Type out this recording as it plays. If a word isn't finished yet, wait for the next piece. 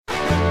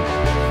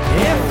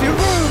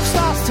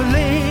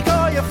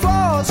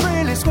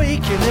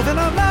live in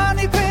a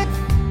money pit.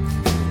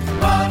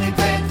 Money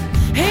pit.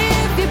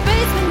 If your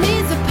basement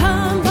needs a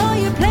pump or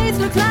your place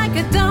looks like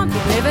a dump,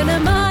 you live in a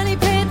money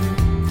pit.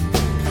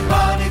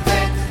 Money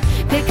pit.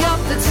 Pick up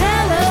the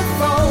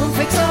telephone,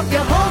 fix up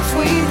your home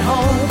sweet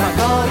home by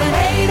calling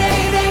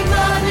 888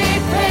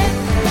 Money Pit.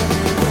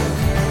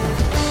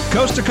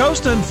 Coast to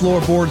coast and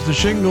floorboards to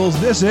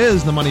shingles, this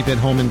is the Money Pit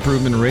Home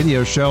Improvement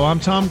Radio Show. I'm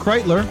Tom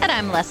Kreitler. And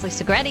I'm Leslie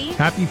Segretti.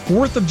 Happy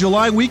 4th of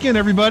July weekend,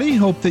 everybody.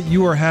 Hope that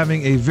you are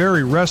having a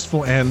very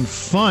restful and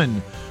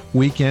fun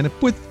weekend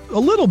with a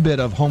little bit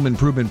of home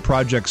improvement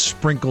projects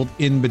sprinkled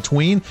in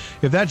between.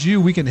 If that's you,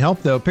 we can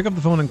help, though. Pick up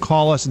the phone and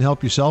call us and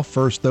help yourself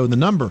first, though. The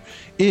number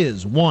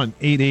is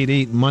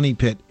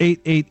 1-888-MONEY-PIT,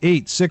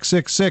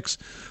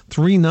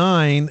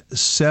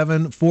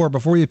 888-666-3974.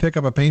 Before you pick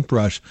up a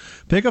paintbrush,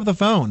 pick up the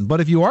phone.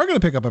 But if you are going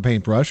to pick up a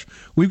paintbrush,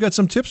 we've got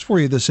some tips for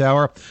you this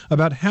hour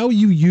about how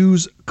you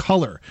use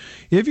color.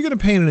 If you're going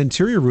to paint an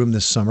interior room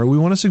this summer, we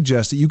want to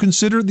suggest that you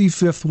consider the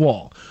fifth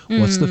wall.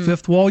 What's the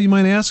fifth wall, you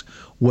might ask?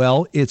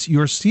 Well, it's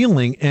your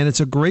ceiling, and it's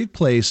a great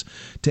place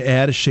to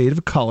add a shade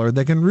of color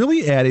that can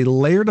really add a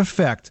layered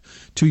effect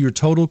to your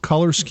total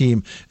color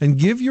scheme and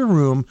give your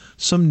room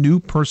some new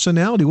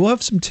personality. We'll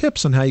have some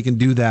tips on how you can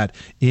do that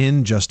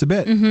in just a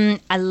bit.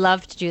 I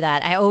love to do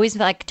that. I always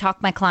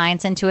talk my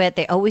clients into it.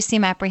 They always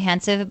seem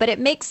apprehensive, but it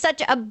makes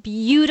such a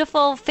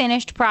beautiful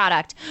finished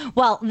product.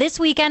 Well, this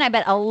weekend, I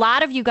bet a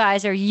lot of you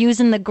guys are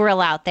using the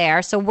grill out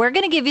there. So we're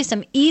going to give you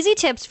some easy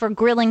tips for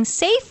grilling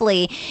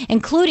safely,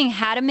 including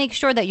how to make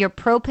sure that your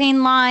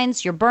propane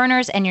lines, your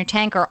burners, and your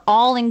tank are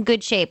all in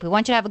good shape. We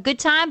want you to have a good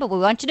time, but we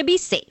want you to be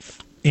safe.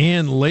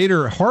 And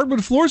later,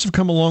 hardwood floors have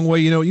come a long way.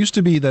 You know, it used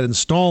to be that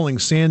installing,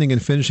 sanding,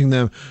 and finishing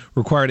them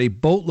required a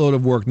boatload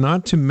of work,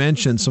 not to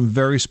mention some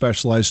very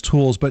specialized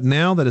tools. But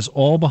now that is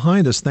all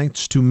behind us,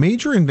 thanks to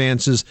major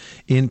advances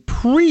in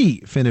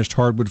pre-finished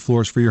hardwood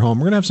floors for your home.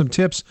 We're going to have some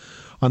tips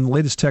on the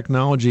latest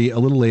technology a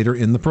little later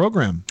in the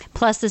program.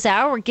 Plus, this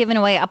hour, we're giving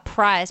away a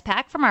prize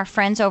pack from our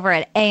friends over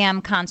at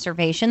AM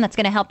Conservation that's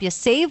going to help you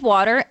save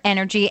water,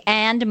 energy,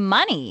 and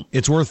money.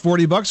 It's worth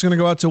 $40. Going to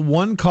go out to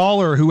one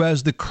caller who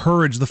has the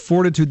courage, the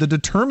fortitude, the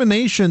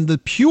determination, the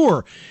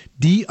pure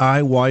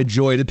DIY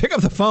joy to pick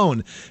up the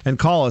phone and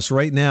call us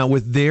right now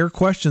with their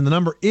question. The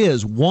number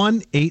is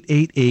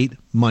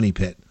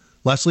 1-888-MONEY-PIT.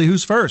 Leslie,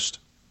 who's first?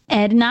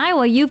 Ed in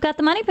Iowa, you've got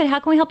the Money Pit. How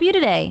can we help you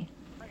today?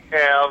 I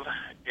have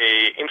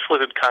a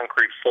insulated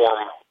concrete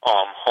form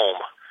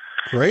home.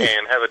 Great.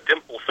 And have a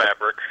dimple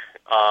fabric.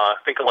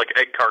 Think of like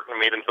egg carton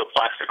made into a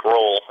plastic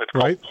roll. It's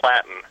called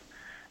platen,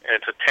 and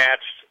it's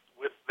attached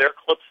with their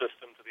clip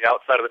system to the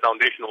outside of the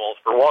foundation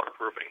walls for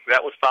waterproofing.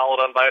 That was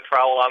followed on by a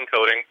trowel-on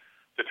coating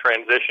to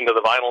transition to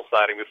the vinyl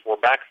siding before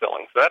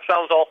backfilling. So that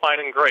sounds all fine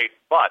and great,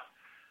 but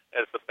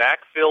as the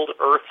backfilled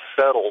earth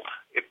settled,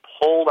 it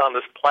pulled on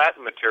this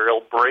platen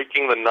material,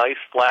 breaking the nice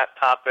flat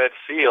top edge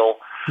seal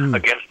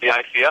against the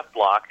ICF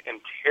block and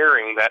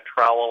tearing that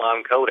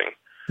trowel-on coating.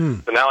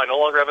 So now I no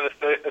longer have an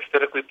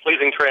aesthetically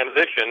pleasing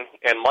transition,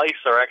 and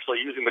mice are actually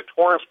using the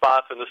torn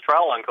spots in this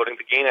trowel-on coating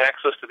to gain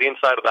access to the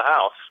inside of the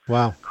house.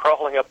 Wow.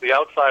 Crawling up the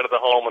outside of the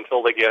home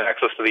until they get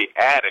access to the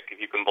attic, if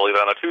you can believe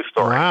it, on a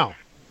two-story. Wow.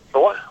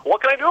 So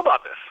what can I do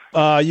about this?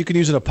 You can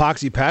use an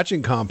epoxy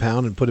patching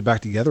compound and put it back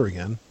together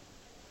again.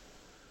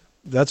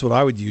 That's what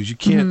I would use. You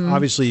can't,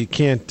 obviously, you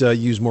can't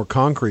use more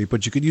concrete,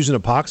 but you could use an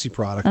epoxy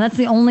product. And that's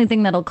the only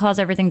thing that'll cause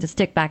everything to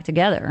stick back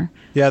together.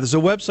 Yeah, there's a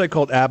website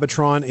called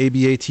Abatron,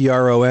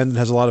 A-B-A-T-R-O-N, that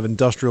has a lot of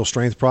industrial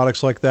strength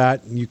products like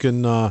that. You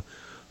can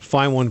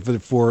find one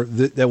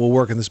that will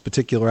work in this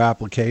particular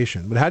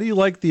application. But how do you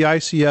like the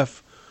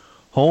ICF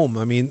home?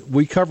 I mean,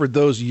 we covered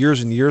those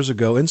years and years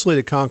ago.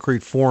 Insulated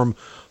concrete form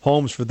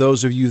homes, for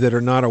those of you that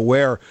are not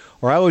aware,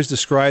 or I always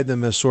describe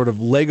them as sort of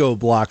Lego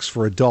blocks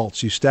for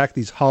adults. You stack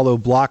these hollow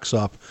blocks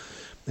up,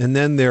 and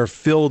then they're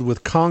filled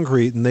with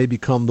concrete, and they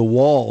become the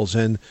walls.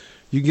 And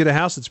you can get a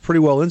house that's pretty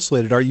well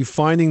insulated. Are you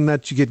finding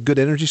that you get good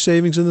energy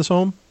savings in this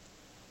home?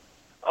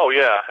 Oh,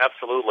 yeah,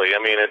 absolutely. I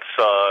mean, it's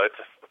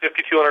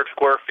 5,200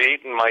 square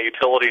feet, and my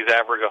utilities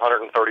average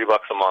 $130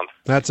 a month.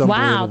 That's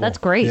unbelievable. Wow, that's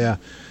great. Yeah.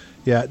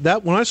 Yeah,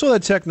 when I saw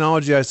that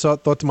technology, I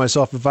thought to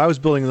myself, if I was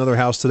building another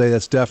house today,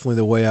 that's definitely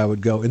the way I would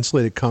go.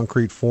 Insulated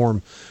concrete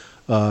form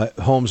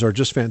homes are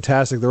just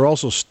fantastic. They're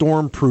also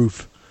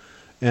storm-proof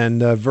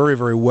and very,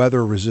 very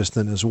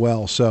weather-resistant as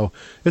well. So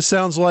it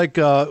sounds like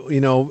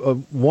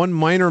one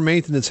minor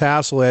maintenance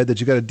hassle, Ed,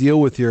 that you got to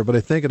deal with here, but I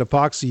think an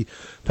epoxy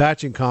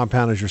patching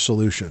compound is your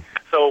solution.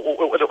 So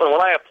when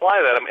I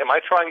apply that, am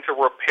I trying to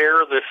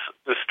repair this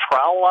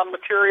trowel-on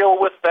material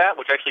with that,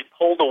 which actually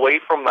pulled away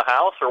from the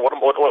house, or what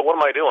am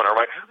I doing? Or am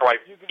I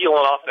peeling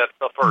off that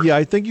stuff first? Yeah,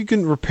 I think you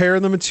can repair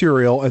the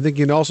material. I think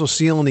you can also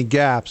seal any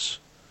gaps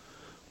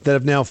that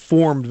have now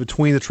formed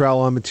between the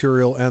trowel-on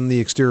material and the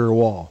exterior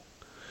wall.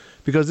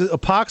 Because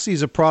epoxy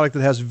is a product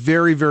that has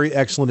very, very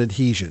excellent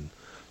adhesion.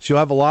 So you'll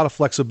have a lot of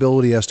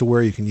flexibility as to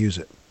where you can use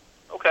it.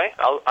 Okay,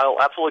 I'll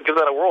absolutely give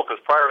that a whirl,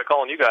 because prior to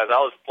calling you guys, I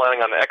was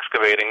planning on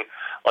excavating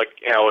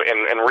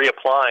and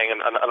reapplying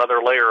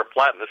another layer of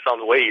platen. This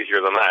sounds way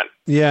easier than that.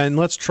 Yeah, and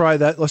let's try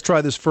that. Let's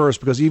try this first,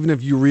 because even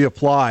if you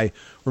reapply,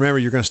 remember,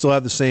 you're going to still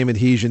have the same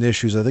adhesion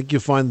issues. I think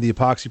you'll find the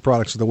epoxy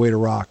products are the way to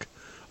rock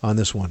on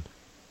this one.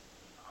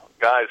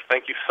 Guys,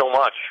 thank you so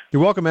much.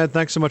 You're welcome, Ed.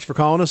 Thanks so much for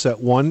calling us at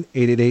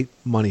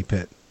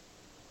 1-888-MONEY-PIT.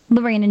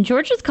 Lorraine and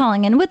George is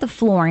calling in with a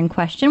flooring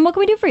question. What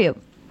can we do for you?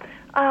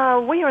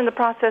 We are in the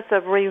process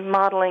of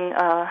remodeling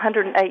a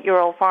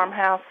 108-year-old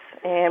farmhouse,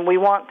 and we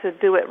want to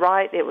do it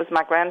right. It was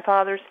my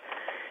grandfather's.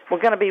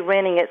 We're going to be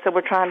renting it, so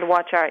we're trying to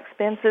watch our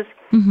expenses.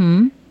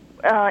 Mm-hmm.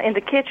 In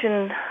the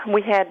kitchen,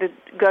 we had to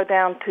go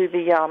down to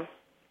the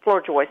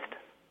floor joist,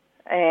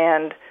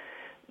 and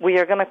we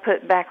are going to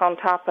put back on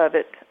top of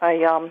it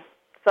a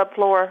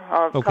subfloor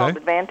called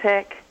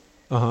Advantech.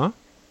 Uh-huh.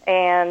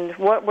 And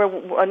what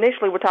we're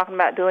initially talking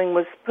about doing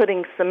was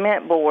putting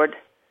cement board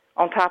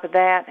on top of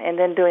that, and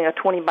then doing a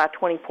 20 by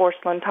 20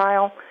 porcelain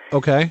tile.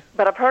 Okay.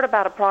 But I've heard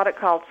about a product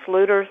called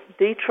Schluter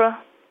Ditra,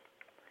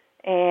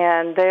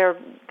 and they're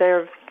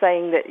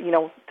saying that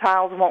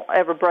tiles won't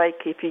ever break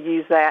if you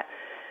use that.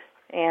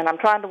 And I'm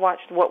trying to watch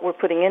what we're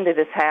putting into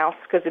this house,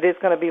 because it is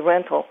going to be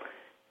rental.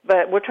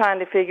 But we're trying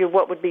to figure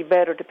what would be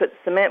better, to put the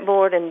cement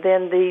board and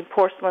then the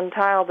porcelain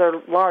tile,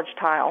 the large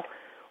tile,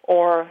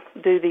 or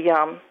do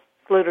the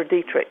Schluter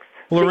Dietrich.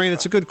 Well, Lorraine,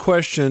 it's a good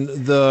question.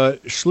 The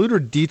Schluter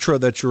Ditra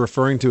that you're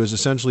referring to is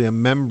essentially a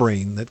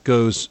membrane that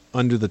goes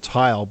under the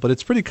tile, but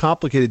it's pretty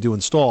complicated to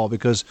install,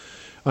 because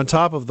on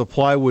top of the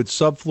plywood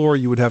subfloor,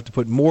 you would have to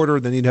put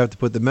mortar, then you'd have to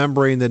put the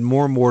membrane, then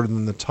more mortar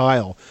than the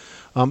tile.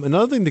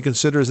 Another thing to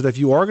consider is that if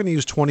you are going to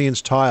use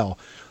 20-inch tile,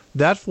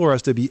 that floor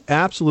has to be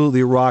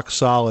absolutely rock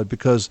solid,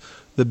 because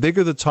the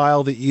bigger the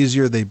tile, the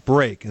easier they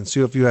break. And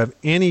so if you have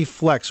any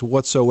flex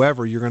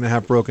whatsoever, you're going to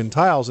have broken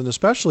tiles. And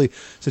especially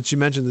since you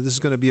mentioned that this is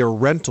going to be a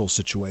rental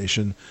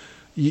situation,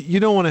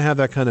 you don't want to have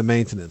that kind of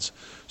maintenance.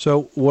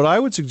 So what I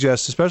would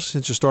suggest, especially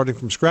since you're starting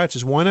from scratch,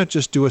 is why not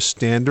just do a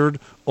standard,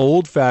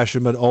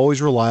 old-fashioned, but always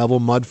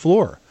reliable mud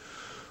floor,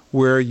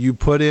 where you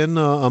put in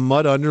a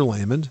mud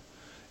underlayment.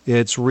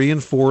 It's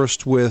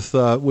reinforced with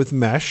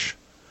mesh.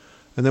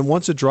 And then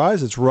once it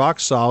dries, it's rock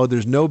solid.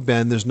 There's no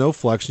bend. There's no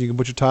flex. And you can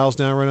put your tiles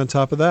down right on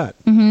top of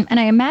that. Mm-hmm. And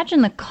I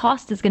imagine the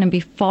cost is going to be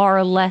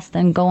far less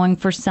than going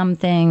for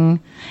something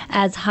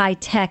as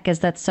high-tech as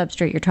that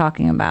substrate you're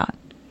talking about.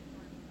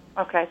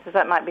 Okay, so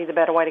that might be the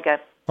better way to go.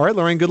 All right,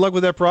 Lorraine, good luck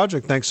with that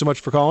project. Thanks so much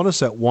for calling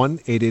us at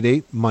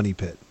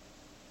 1-888-MONEY-PIT.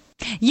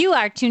 You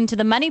are tuned to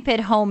the Money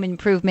Pit Home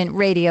Improvement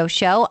Radio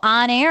Show,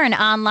 on air and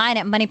online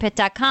at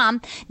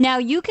moneypit.com. Now,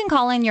 you can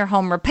call in your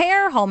home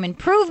repair, home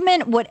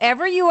improvement,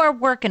 whatever you are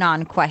working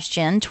on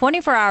question,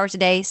 24 hours a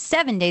day,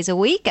 7 days a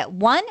week at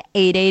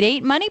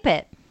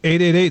 1-888-MONEY-PIT.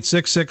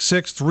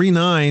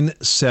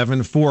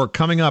 888-666-3974.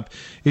 Coming up,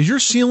 is your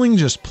ceiling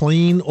just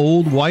plain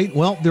old white?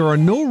 Well, there are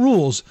no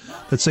rules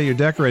that say your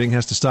decorating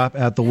has to stop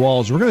at the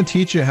walls. We're going to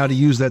teach you how to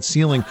use that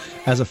ceiling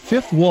as a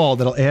fifth wall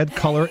that'll add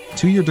color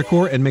to your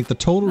decor and make the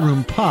total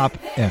room pop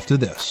after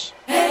this.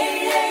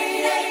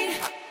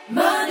 888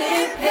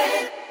 Money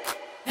Pit.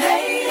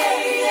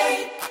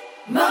 888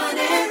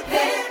 Money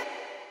Pit.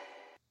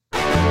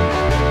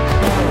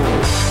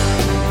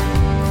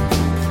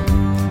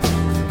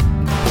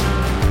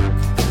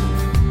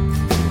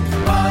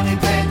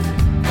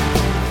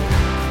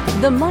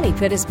 The Money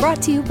Pit is brought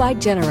to you by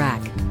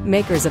Generac,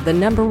 makers of the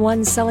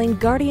 #1 selling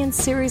Guardian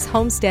Series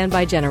home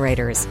standby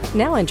generators.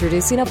 Now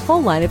introducing a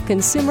full line of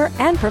consumer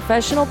and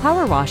professional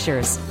power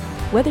washers.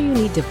 Whether you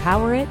need to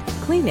power it,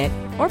 clean it,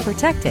 or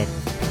protect it,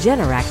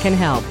 Generac can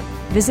help.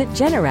 Visit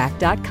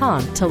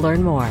Generac.com to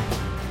learn more.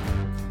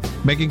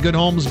 Making good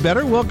homes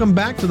better. Welcome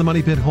back to the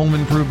Money Pit Home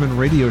Improvement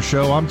Radio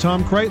Show. I'm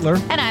Tom Kreitler.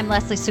 And I'm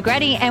Leslie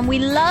Segretti, and we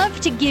love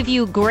to give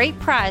you great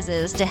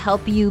prizes to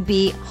help you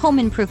be home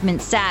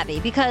improvement savvy,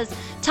 because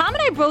Tom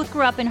and I both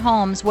grew up in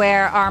homes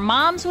where our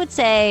moms would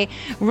say,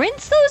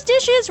 rinse those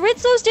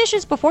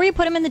dishes before you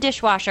put them in the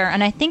dishwasher.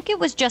 And I think it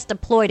was just a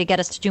ploy to get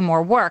us to do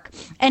more work.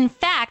 In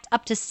fact,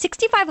 up to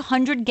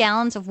 6,500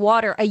 gallons of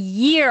water a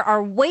year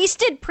are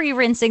wasted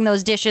pre-rinsing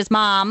those dishes,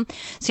 Mom.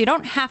 So you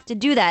don't have to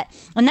do that.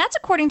 And that's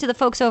according to the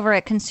folks over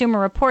at Consumer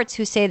Reports,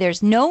 who say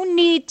there's no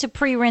need to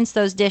pre-rinse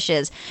those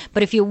dishes.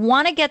 But if you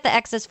want to get the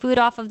excess food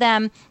off of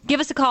them, give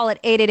us a call at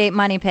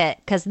 888-MONEY-PIT,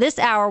 because this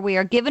hour we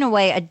are giving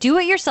away a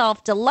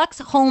do-it-yourself deluxe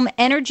home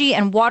energy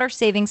and water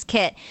savings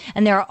kit.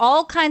 And there are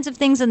all kinds of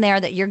things in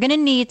there that you're going to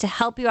need to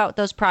help you out with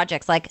those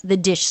projects, like the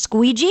dish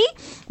squeegee,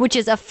 which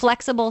is a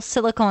flexible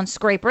silicone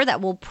scraper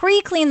that will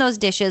pre-clean those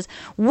dishes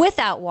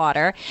without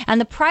water. And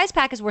the prize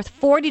pack is worth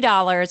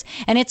 $40,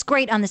 and it's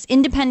great on this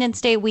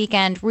Independence Day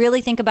weekend.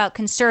 Really think about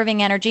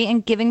conserving energy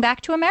and giving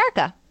back to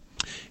America.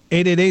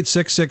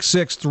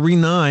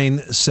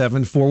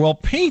 888-666-3974. Well,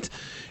 paint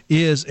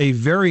is a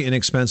very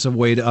inexpensive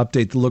way to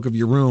update the look of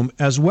your room,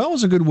 as well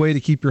as a good way to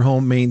keep your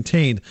home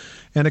maintained.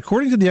 And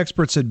according to the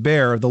experts at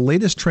Behr, the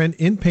latest trend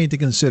in paint to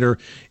consider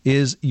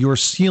is your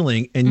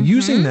ceiling and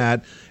using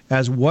that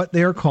as what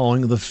they are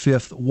calling the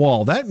fifth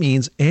wall. That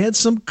means add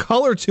some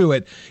color to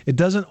it. It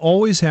doesn't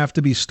always have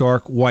to be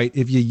stark white.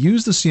 If you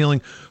use the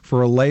ceiling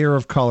for a layer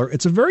of color,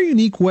 it's a very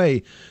unique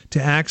way to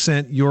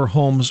accent your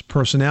home's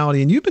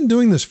personality. And you've been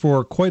doing this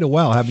for quite a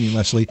while, haven't you,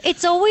 Leslie?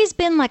 It's always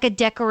been like a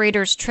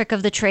decorator's trick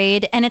of the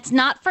trade, and it's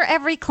not for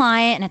every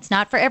client and it's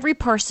not for every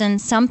person.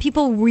 Some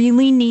people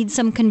really need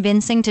some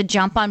convincing to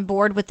jump on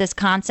board with this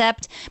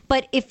concept.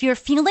 But if you're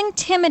feeling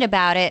timid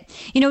about it,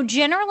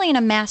 generally in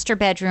a master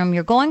bedroom,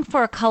 you're going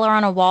for a color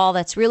on a wall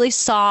that's really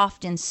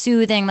soft and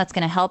soothing, that's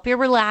going to help you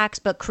relax,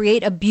 but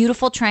create a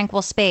beautiful,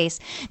 tranquil space.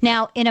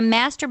 Now, in a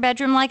master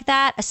bedroom like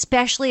that,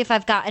 especially if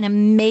I've got an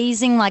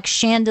amazing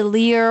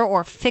chandelier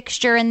or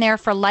fixture in there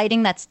for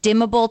lighting that's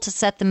dimmable to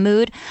set the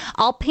mood,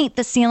 I'll paint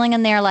the ceiling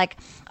in there like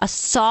a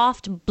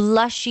soft,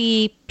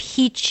 blushy,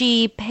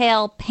 peachy,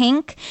 pale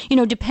pink,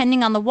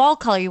 depending on the wall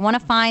color. You want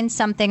to find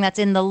something that's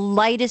in the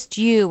lightest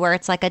hue where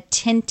it's like a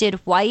tinted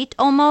white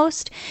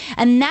almost.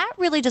 And that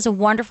really does a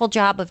wonderful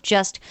job of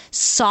just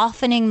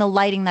softening the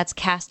lighting that's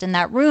cast in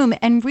that room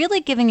and really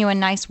giving you a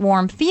nice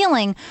warm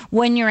feeling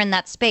when you're in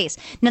that space.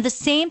 Now, the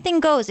same thing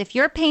goes if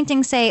you're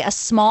painting, say, a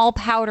small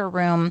powder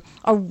room,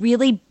 a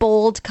really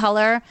bold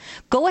color,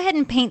 go ahead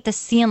and paint the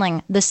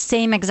ceiling the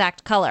same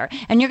exact color.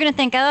 And you're going to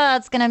think, oh,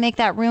 it's going to make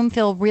that room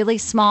feel really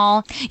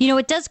small.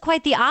 It does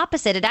quite the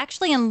opposite. It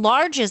actually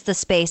enlarges the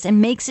space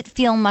and makes it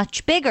feel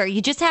much bigger.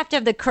 You just have to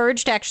have the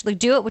courage to actually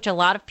do it, which a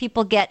lot of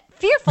people get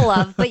fearful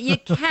of, but you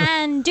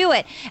can do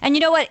it. And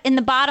you know what? In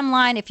the bottom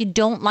line, if you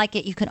don't like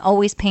it, you can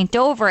always paint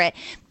over it.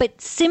 But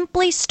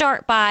simply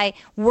start by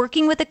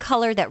working with a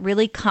color that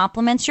really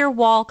complements your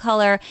wall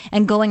color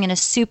and going in a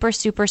super,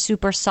 super,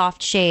 super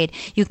soft shade.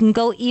 You can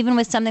go even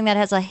with something that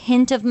has a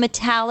hint of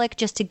metallic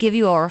just to give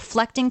you a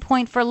reflecting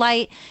point for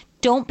light.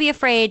 Don't be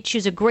afraid.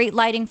 Choose a great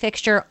lighting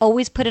fixture.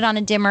 Always put it on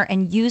a dimmer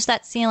and use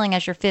that ceiling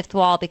as your fifth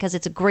wall because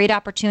it's a great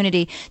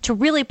opportunity to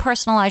really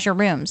personalize your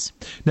rooms.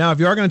 Now, if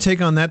you are going to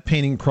take on that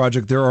painting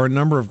project, there are a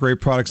number of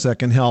great products that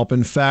can help.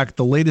 In fact,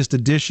 the latest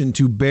addition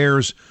to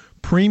Behr's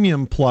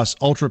Premium Plus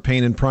Ultra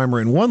Paint and Primer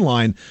in one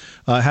line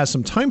has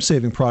some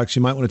time-saving products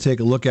you might want to take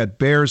a look at.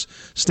 Behr's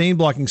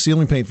stain-blocking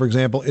ceiling paint, for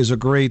example, is a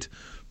great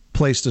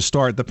place to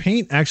start. The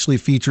paint actually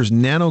features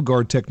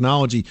NanoGuard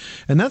technology,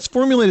 and that's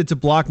formulated to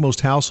block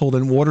most household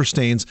and water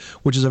stains,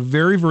 which is a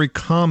very, very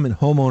common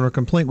homeowner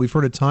complaint. We've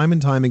heard it time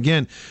and time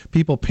again.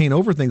 People paint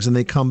over things and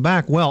they come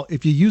back. Well,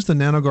 if you use the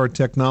NanoGuard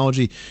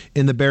technology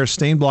in the Behr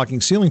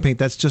stain-blocking ceiling paint,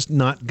 that's just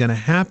not going to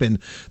happen.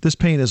 This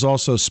paint is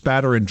also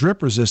spatter and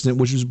drip resistant,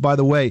 which is, by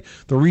the way,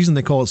 the reason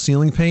they call it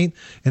ceiling paint.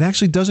 It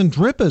actually doesn't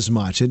drip as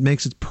much. It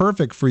makes it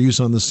perfect for use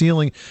on the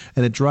ceiling,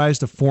 and it dries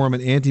to form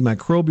an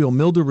antimicrobial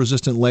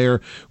mildew-resistant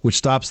layer which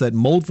stops that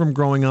mold from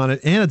growing on it,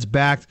 and it's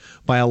backed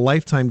by a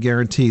lifetime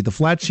guarantee. The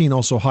flat sheen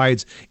also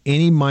hides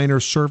any minor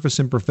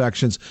surface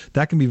imperfections.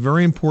 That can be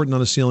very important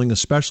on a ceiling,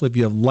 especially if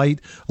you have a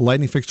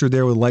lighting fixture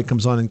there where the light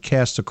comes on and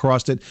casts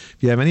across it. If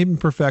you have any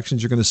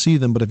imperfections, you're going to see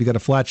them, but if you got a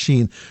flat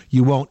sheen,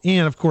 you won't.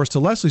 And, of course, to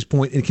Leslie's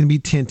point, it can be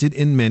tinted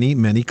in many,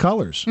 many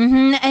colors.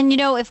 Mm-hmm.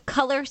 And, if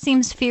color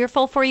seems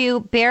fearful for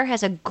you, Behr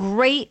has a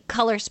great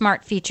Color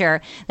Smart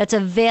feature that's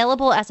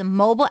available as a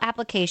mobile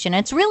application.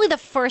 It's really the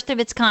first of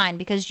its kind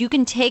because you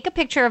can take a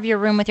picture of your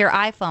room with your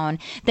iPhone,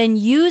 then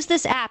use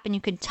this app and you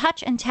can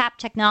touch and tap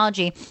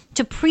technology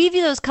to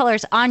preview those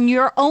colors on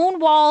your own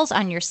walls,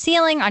 on your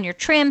ceiling, on your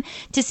trim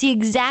to see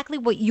exactly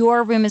what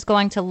your room is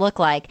going to look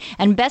like.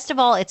 And best of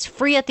all, it's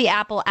free at the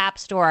Apple App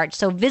Store.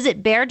 So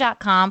visit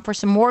Behr.com for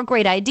some more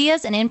great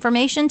ideas and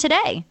information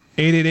today.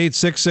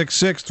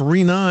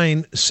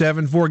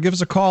 888-666-3974. Give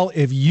us a call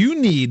if you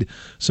need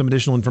some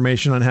additional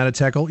information on how to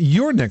tackle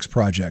your next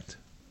project.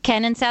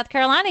 Ken in South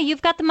Carolina,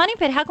 you've got the Money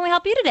Pit. How can we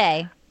help you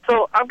today?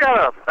 So I've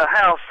got a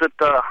house that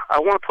I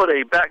want to put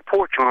a back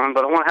porch on,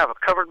 but I want to have a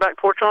covered back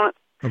porch on it.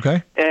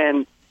 Okay.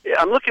 And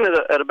I'm looking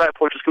at a back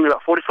porch that's going to be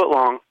about 40 foot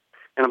long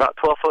and about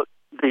 12 foot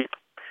deep.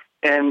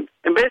 And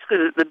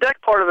basically the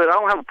deck part of it, I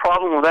don't have a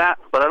problem with that,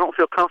 but I don't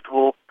feel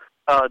comfortable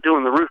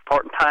doing the roof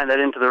part and tying that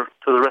into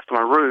the rest of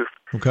my roof.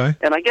 Okay.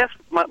 And I guess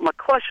my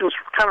questions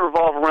kind of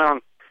revolve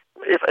around,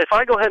 if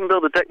I go ahead and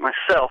build the deck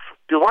myself,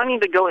 do I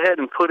need to go ahead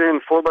and put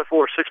in 4x4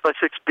 or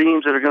 6x6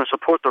 beams that are going to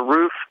support the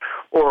roof?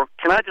 Or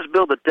can I just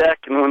build the deck,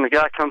 and when the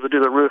guy comes to do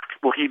the roof,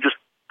 will he just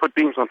put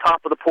beams on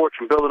top of the porch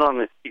and build it on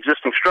the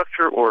existing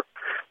structure? Or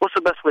what's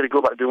the best way to go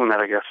about doing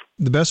that, I guess?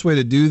 The best way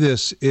to do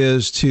this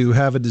is to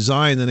have a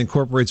design that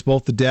incorporates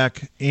both the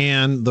deck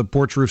and the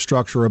porch roof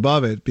structure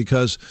above it,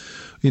 because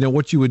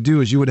what you would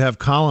do is you would have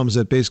columns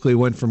that basically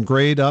went from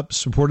grade up,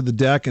 supported the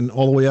deck, and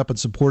all the way up and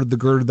supported the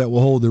girder that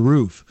will hold the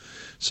roof.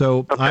 So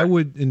okay. I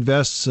would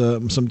invest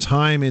some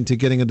time into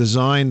getting a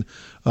design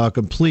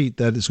complete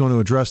that is going to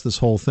address this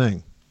whole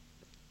thing.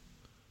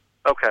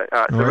 Okay, all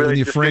right. All right, and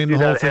you frame the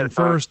whole thing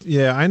first.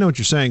 Yeah, I know what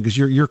you're saying, because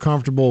you're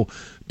comfortable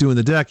doing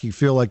the deck. You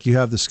feel like you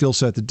have the skill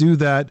set to do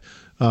that.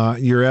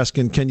 You're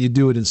asking, can you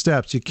do it in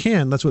steps? You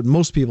can. That's what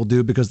most people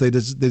do, because they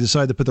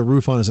decide to put the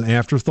roof on as an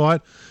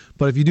afterthought.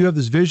 But if you do have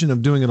this vision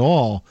of doing it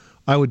all,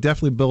 I would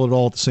definitely build it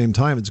all at the same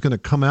time. It's going to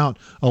come out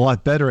a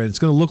lot better, and it's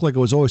going to look like it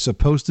was always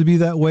supposed to be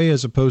that way,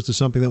 as opposed to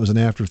something that was an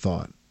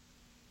afterthought.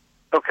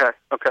 Okay.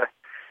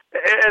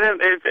 And then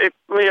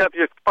let me have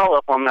you follow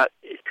up on that.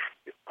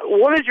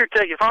 What is your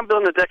take, if I'm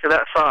building a deck of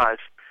that size,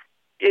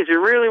 is it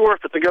really worth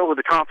it to go with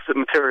the composite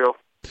material?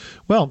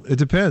 Well, it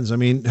depends. I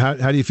mean, how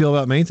do you feel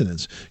about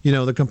maintenance? You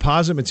know, the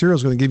composite material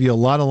is going to give you a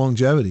lot of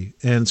longevity,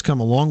 and it's come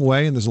a long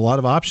way, and there's a lot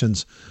of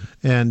options,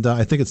 and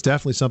I think it's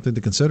definitely something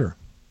to consider.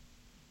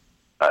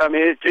 I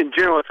mean, in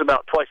general, it's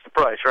about twice the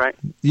price, right?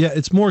 Yeah,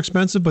 it's more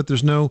expensive, but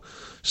there's no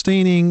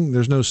staining,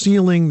 there's no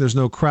sealing, there's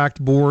no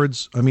cracked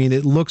boards. I mean,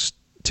 it looks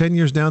 10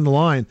 years down the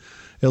line,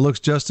 it looks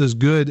just as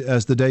good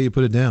as the day you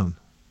put it down.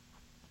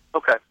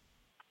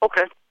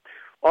 Okay.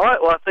 All right,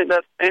 well, I think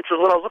that answers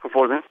what I was looking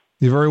for then.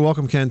 You're very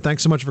welcome, Ken.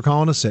 Thanks so much for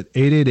calling us at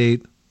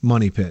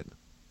 888-MONEY-PIT.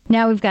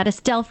 Now we've got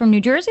Estelle from New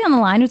Jersey on the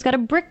line who's got a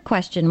brick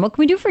question. What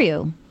can we do for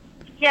you?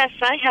 Yes,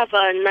 I have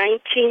a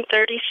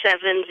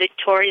 1937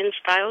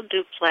 Victorian-style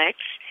duplex,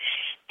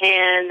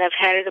 and I've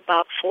had it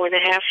about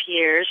 4.5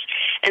 years,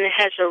 and it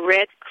has a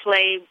red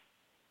clay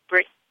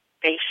brick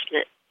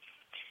basement.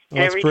 And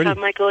every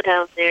time I go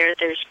down there,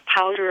 there's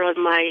powder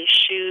on my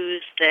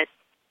shoes that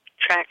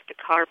track the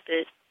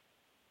carpet,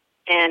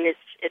 and it's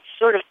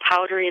sort of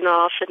powdering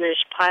off, and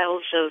there's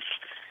piles of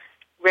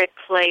red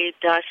clay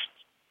dust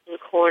in the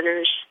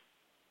corners.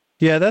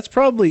 Yeah, that's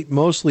probably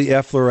mostly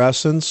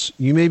efflorescence.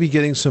 You may be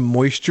getting some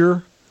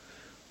moisture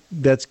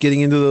that's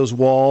getting into those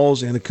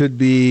walls, and it could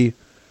be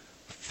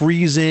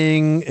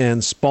freezing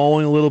and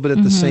spalling a little bit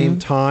at the same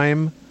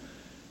time.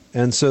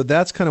 And so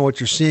that's kind of what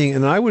you're seeing.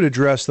 And I would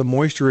address the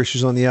moisture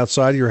issues on the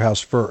outside of your house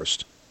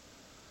first.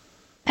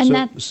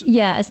 And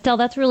Estelle,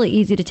 that's really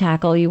easy to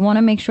tackle. You want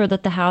to make sure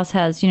that the house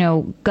has,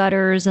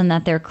 gutters and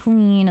that they're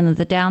clean and that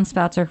the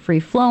downspouts are free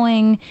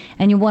flowing.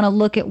 And you want to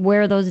look at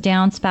where those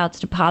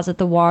downspouts deposit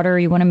the water.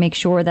 You want to make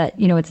sure that,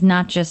 it's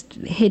not just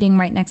hitting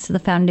right next to the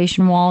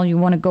foundation wall. You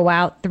want to go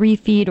out 3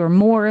 feet or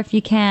more if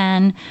you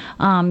can.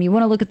 You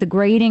want to look at the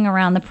grading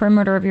around the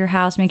perimeter of your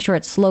house, make sure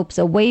it slopes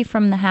away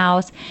from the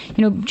house.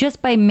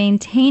 Just by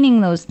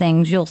maintaining those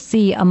things, you'll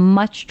see a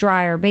much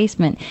drier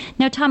basement.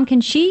 Now, Tom,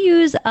 can she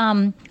use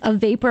a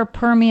vapor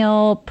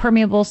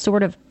permeable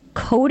sort of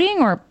coating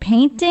or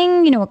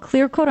painting, a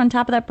clear coat on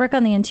top of that brick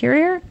on the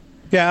interior?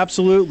 Yeah,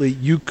 absolutely.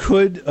 You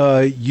could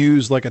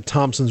use like a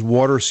Thompson's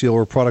water seal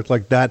or a product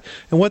like that.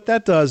 And what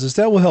that does is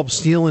that will help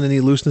seal in any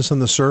looseness on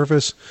the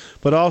surface,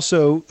 but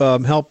also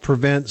help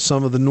prevent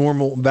some of the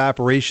normal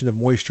evaporation of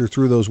moisture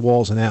through those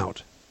walls and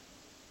out.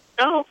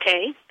 Oh,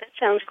 okay. That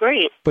sounds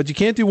great. But you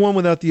can't do one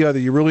without the other.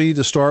 You really need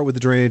to start with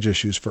the drainage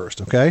issues first,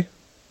 okay?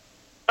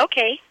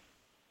 Okay.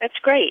 That's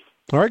great.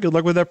 All right, good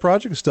luck with that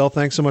project. Estelle,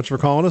 thanks so much for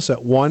calling us at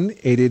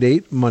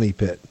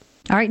 1-888-MONEY-PIT.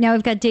 All right, now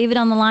we've got David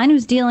on the line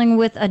who's dealing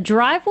with a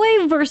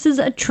driveway versus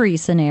a tree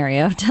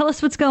scenario. Tell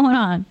us what's going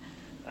on.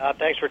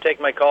 Thanks for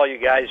taking my call, you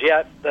guys.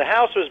 Yeah, the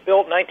house was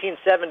built in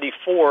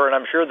 1974, and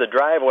I'm sure the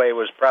driveway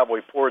was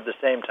probably poured the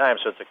same time,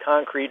 so it's a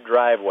concrete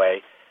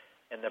driveway.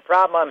 And the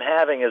problem I'm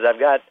having is I've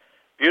got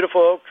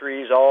beautiful oak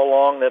trees all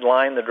along that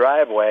line the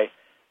driveway,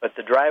 but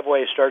the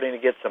driveway is starting to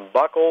get some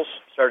buckles,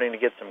 starting to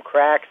get some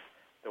cracks.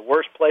 The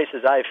worst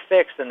places I've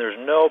fixed, and there's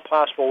no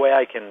possible way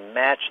I can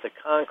match the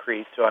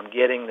concrete, so I'm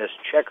getting this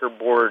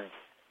checkerboard.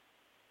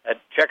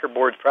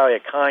 Checkerboard's probably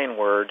a kind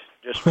word,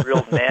 just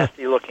real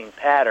nasty-looking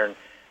pattern.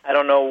 I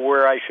don't know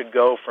where I should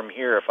go from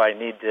here, if I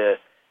need to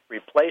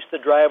replace the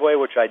driveway,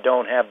 which I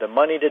don't have the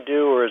money to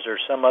do, or is there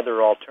some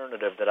other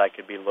alternative that I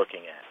could be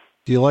looking at?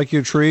 Do you like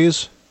your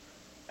trees?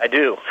 I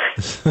do.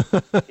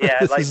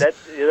 Yeah, like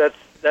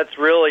that's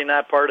really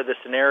not part of the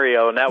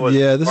scenario, and that was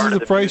this is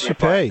the price you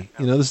pay.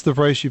 This is the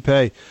price you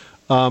pay.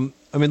 I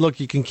mean,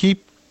 look, you can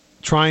keep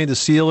trying to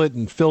seal it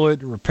and fill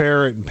it and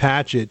repair it and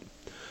patch it,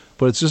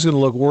 but it's just going to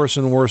look worse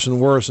and worse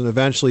and worse, and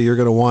eventually you're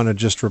going to want to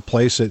just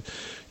replace it.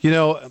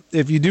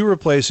 If you do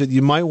replace it,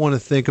 you might want to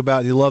think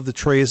about, you love the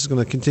trees, it's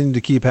going to continue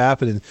to keep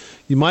happening,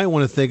 you might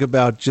want to think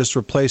about just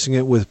replacing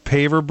it with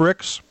paver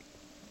bricks,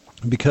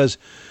 because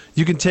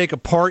you can take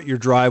apart your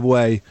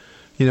driveway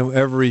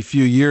every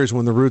few years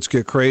when the roots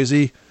get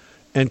crazy,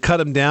 and cut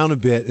them down a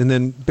bit, and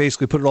then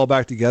basically put it all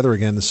back together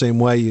again the same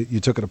way you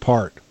took it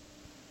apart.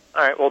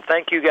 All right. Well,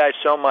 thank you guys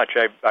so much.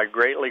 I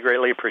greatly,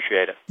 greatly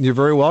appreciate it. You're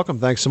very welcome.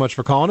 Thanks so much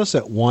for calling us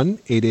at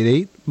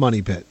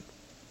 1-888-MONEY-PIT.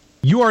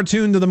 You are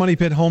tuned to the Money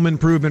Pit Home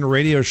Improvement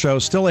Radio Show.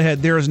 Still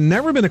ahead, there has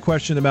never been a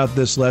question about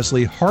this,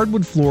 Leslie.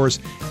 Hardwood floors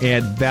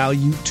add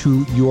value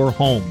to your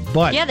home.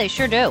 But yeah, they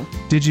sure do.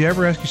 Did you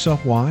ever ask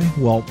yourself why?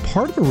 Well,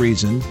 part of the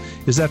reason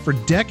is that for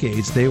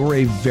decades, they were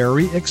a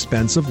very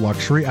expensive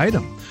luxury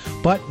item.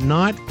 But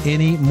not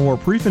anymore.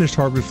 Prefinished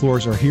hardwood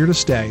floors are here to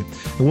stay.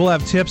 And we'll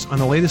have tips on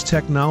the latest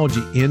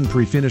technology in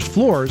prefinished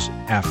floors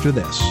after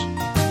this.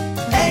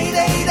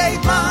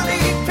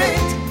 888-MONEY-PIT.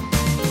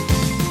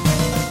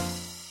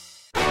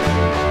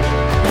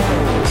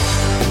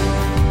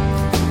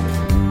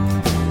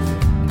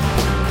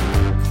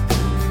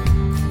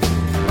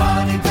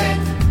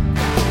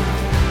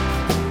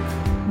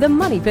 The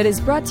Money Pit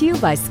is brought to you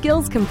by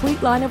Skill's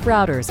complete line of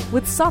routers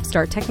with Soft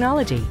Start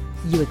technology.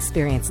 You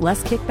experience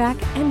less kickback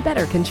and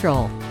better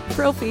control.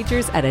 Pro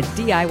features at a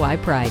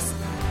DIY price.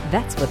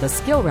 That's what the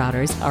Skill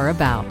routers are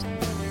about.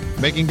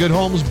 Making good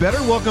homes better.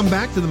 Welcome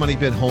back to the Money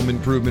Pit Home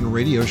Improvement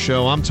Radio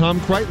Show. I'm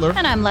Tom Kreitler.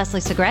 And I'm Leslie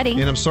Segretti.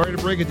 And I'm sorry to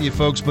break it to you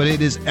folks, but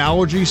it is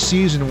allergy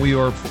season. We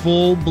are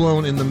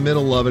full-blown in the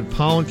middle of it.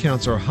 Pollen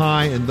counts are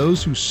high, and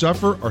those who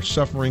suffer are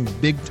suffering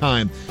big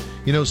time.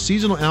 You know,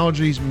 seasonal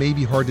allergies may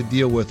be hard to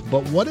deal with,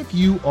 but what if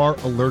you are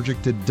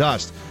allergic to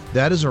dust?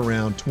 That is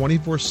around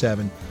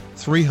 24/7,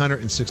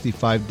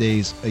 365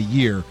 days a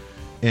year,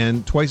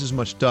 and twice as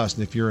much dust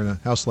if you're in a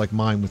house like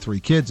mine with 3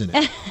 kids in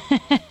it.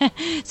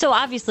 So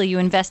obviously you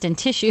invest in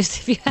tissues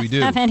if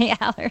you have any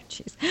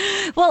allergies.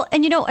 Well,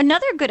 and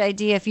another good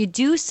idea if you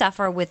do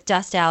suffer with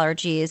dust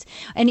allergies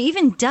and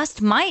even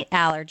dust mite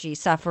allergy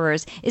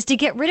sufferers is to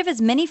get rid of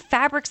as many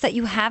fabrics that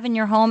you have in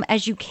your home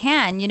as you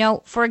can.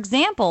 For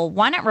example,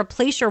 why not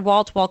replace your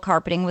wall-to-wall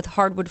carpeting with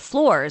hardwood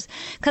floors?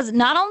 Because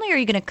not only are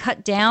you going to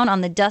cut down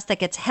on the dust that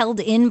gets held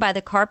in by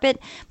the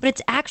carpet, but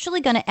it's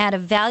actually going to add a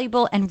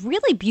valuable and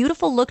really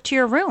beautiful look to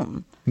your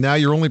room. Now,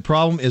 your only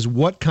problem is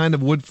what kind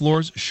of wood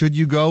floors should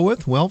you go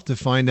with? Well, to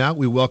find out,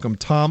 we welcome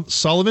Tom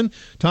Sullivan.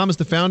 Tom is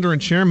the founder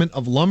and chairman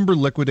of Lumber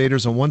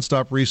Liquidators, a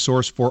one-stop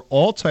resource for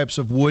all types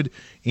of wood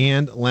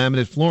and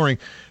laminate flooring.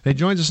 And he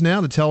joins us now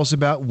to tell us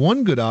about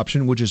one good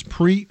option, which is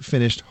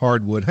pre-finished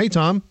hardwood. Hey,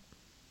 Tom.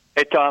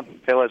 Hey, Tom.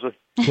 Hey, Leslie.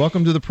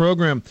 Welcome to the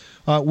program.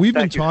 We've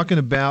been talking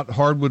about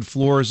hardwood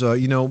floors.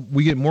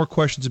 We get more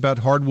questions about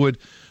hardwood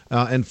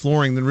and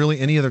flooring than really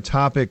any other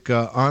topic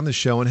on the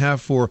show, and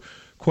have for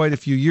quite a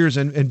few years.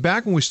 And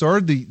back when we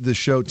started the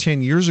show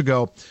 10 years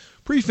ago,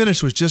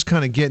 Prefinished was just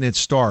kind of getting its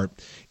start.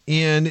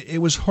 And it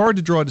was hard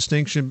to draw a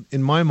distinction,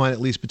 in my mind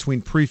at least,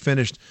 between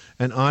pre-finished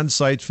and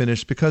on-site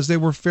finished because they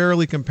were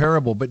fairly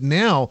comparable. But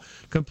now,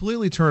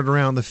 completely turned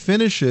around, the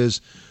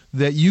finishes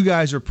that you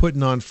guys are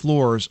putting on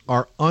floors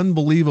are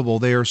unbelievable.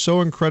 They are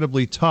so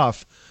incredibly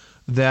tough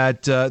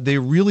that they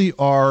really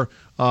are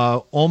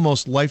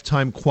almost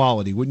lifetime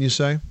quality, wouldn't you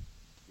say?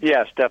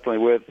 Yes, definitely.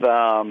 With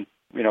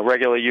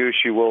regular use,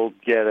 you will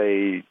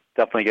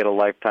definitely get a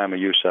lifetime of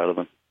use out of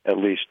them, at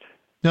least.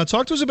 Now,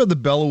 talk to us about the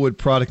Bellawood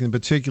product in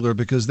particular,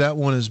 because that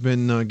one has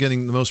been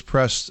getting the most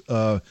press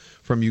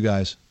from you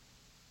guys.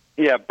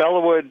 Yeah,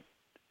 Bellawood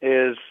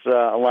is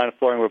a line of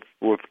flooring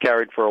we've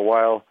carried for a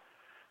while.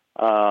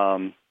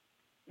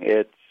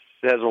 It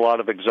has a lot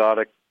of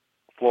exotic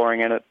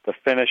flooring in it. The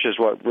finish is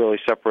what really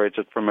separates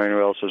it from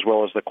anyone else, as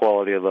well as the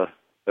quality of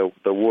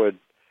the wood.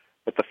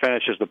 But the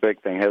finish is the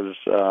big thing. It has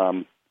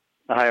a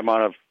high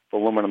amount of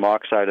aluminum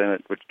oxide in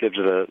it, which gives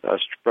it a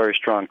very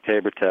strong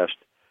tabor test.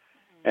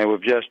 And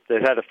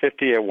it had a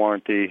 50-year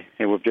warranty,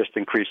 and we've just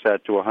increased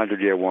that to a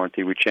 100-year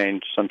warranty. We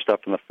changed some stuff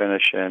in the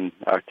finish, and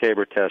our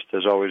tabor test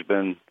has always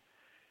been,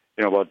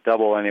 about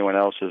double anyone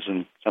else's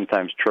and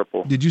sometimes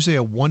triple. Did you say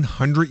a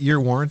 100-year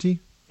warranty?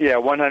 Yeah,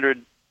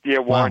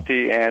 100-year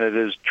warranty, wow. And it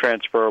is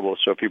transferable.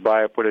 So if you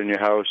buy it, put it in your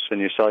house, and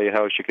you sell your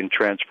house, you can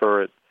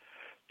transfer it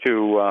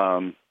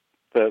to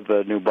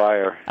the new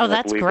buyer. Oh,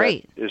 that's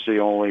great. That is the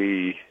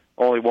only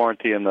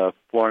warranty in the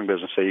flooring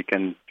business that you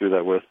can do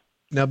that with.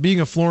 Now,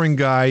 being a flooring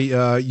guy,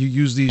 you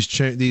use these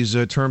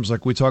terms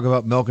like we talk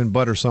about milk and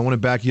butter, so I want to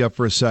back you up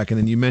for a second.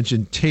 And you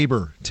mentioned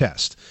tabor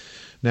test.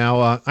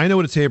 Now, I know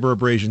what a tabor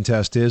abrasion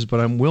test is,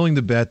 but I'm willing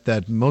to bet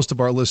that most of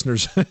our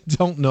listeners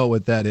don't know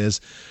what that is.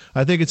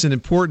 I think it's an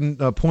important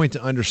point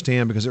to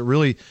understand because it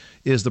really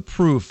is the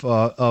proof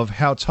of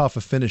how tough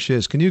a finish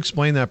is. Can you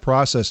explain that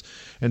process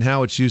and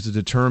how it's used to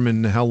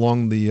determine how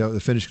long the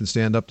finish can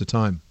stand up to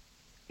time?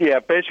 Yeah,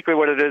 basically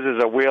what it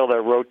is a wheel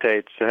that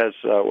rotates. It has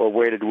a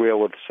weighted wheel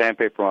with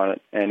sandpaper on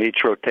it, and each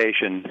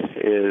rotation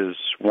is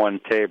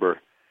one tabor.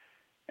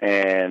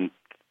 And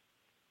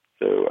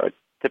so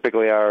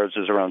typically ours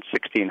is around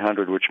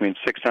 1,600, which means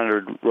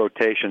 600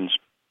 rotations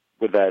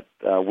with that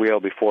wheel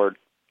before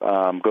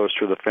it goes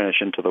through the finish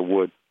into the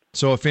wood.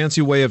 So a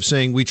fancy way of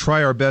saying we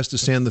try our best to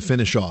sand the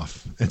finish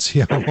off and see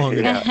how long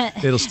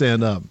it'll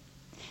stand up.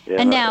 Yeah,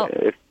 and now,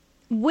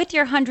 with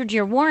your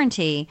 100-year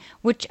warranty,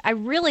 which I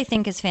really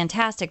think is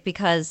fantastic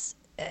because,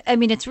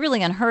 it's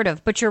really unheard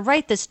of. But you're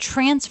right, this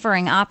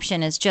transferring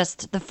option is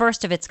just the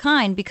first of its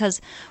kind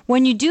because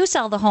when you do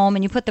sell the home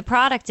and you put the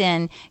product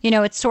in,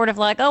 it's sort of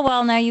like, oh,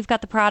 well, now you've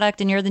got the product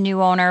and you're the new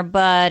owner,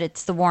 but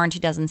the warranty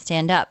doesn't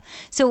stand up.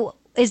 So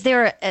is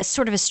there a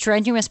sort of a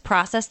strenuous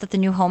process that the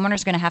new homeowner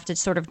is going to have to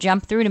sort of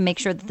jump through to make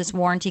sure that this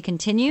warranty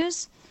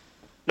continues?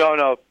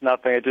 No,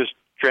 nothing. It just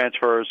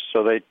transfers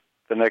so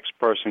the next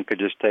person could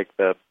just take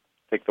the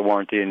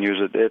warranty and use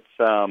it.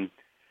 It's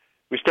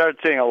we started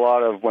seeing a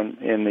lot of when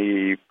in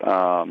the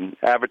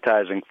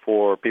advertising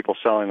for people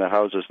selling their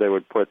houses, they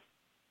would put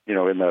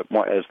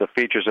as the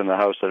features in the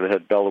house that it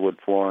had Bellawood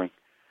flooring.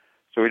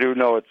 So we do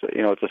know it's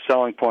a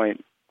selling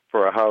point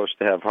for a house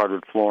to have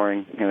hardwood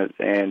flooring in it,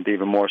 and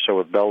even more so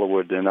with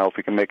Bellawood. And now if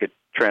we can make it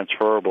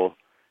transferable,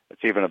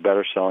 it's even a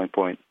better selling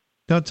point.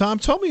 Now, Tom,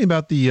 tell me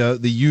about the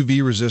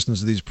UV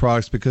resistance of these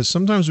products, because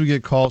sometimes we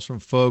get calls from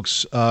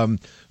folks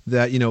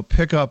that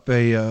pick up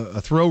a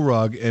throw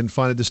rug and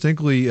find a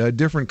distinctly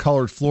different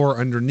colored floor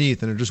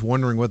underneath, and are just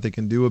wondering what they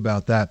can do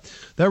about that.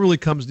 That really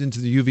comes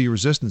into the UV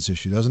resistance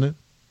issue, doesn't it?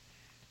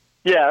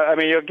 Yeah, I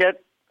mean, it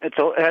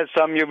has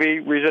some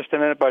UV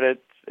resistant in it, but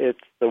it's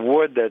the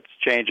wood that's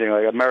changing,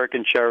 like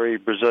American cherry,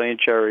 Brazilian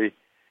cherry,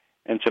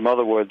 and some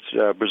other woods.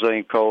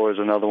 Brazilian koa is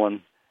another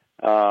one.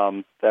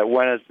 That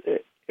when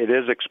it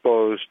is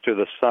exposed to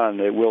the sun,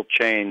 it will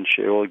change.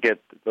 It will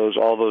get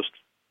all those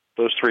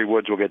three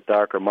woods will get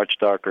darker, much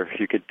darker.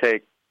 You could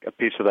take a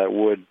piece of that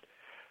wood,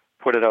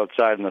 put it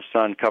outside in the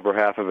sun, cover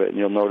half of it, and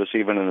you'll notice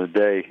even in the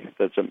day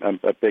that's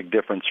a big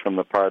difference from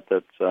the part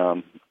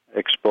that's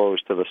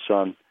exposed to the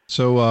sun.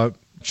 So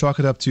chalk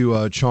it up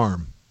to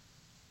charm.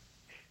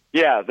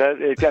 Yeah,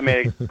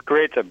 it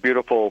creates a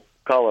beautiful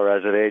color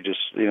as it ages.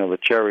 The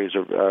cherries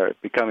are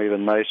become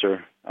even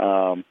nicer.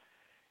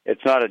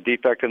 It's not a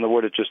defect in the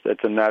wood. It's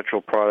a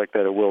natural product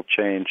that it will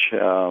change.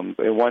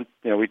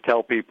 We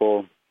tell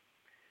people,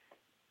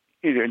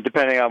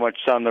 depending on how much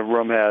sun the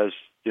room has,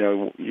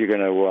 you're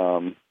going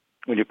to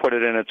when you put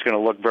it in, it's going to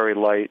look very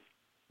light.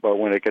 But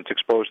when it gets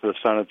exposed to the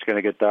sun, it's going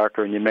to get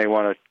darker, and you may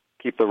want to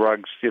keep the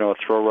rugs, a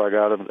throw rug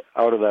out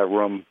of that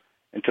room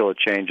until it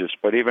changes.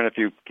 But even if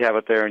you have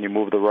it there and you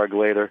move the rug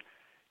later,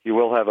 you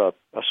will have a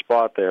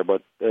spot there,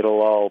 but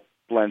it'll all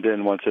blend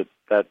in once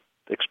that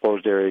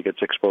exposed area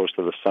gets exposed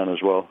to the sun as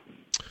well.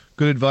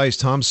 Good advice.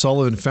 Tom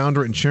Sullivan,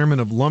 founder and chairman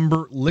of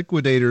Lumber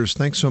Liquidators.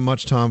 Thanks so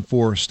much, Tom,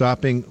 for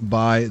stopping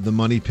by the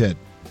Money Pit.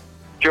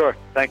 Sure.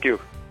 Thank you.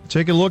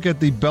 Take a look at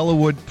the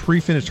Bellawood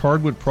Prefinished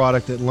Hardwood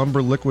product at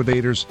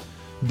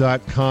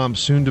lumberliquidators.com,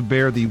 soon to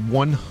bear the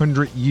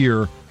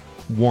 100-year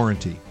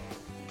warranty.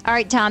 All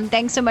right, Tom,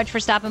 thanks so much for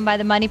stopping by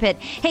the Money Pit.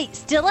 Hey,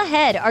 still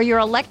ahead, are your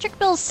electric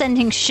bills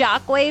sending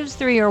shockwaves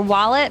through your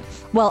wallet?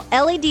 Well,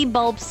 LED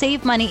bulbs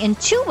save money in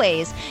two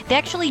ways. They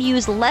actually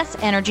use less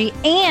energy,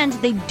 and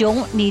they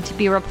don't need to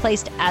be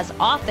replaced as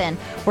often.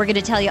 We're going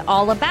to tell you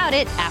all about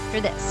it after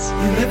this.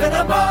 You live in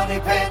a Money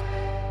Pit.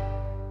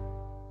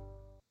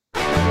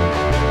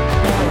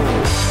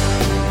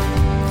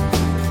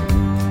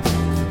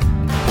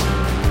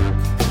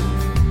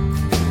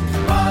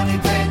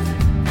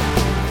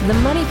 The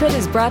Money Pit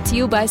is brought to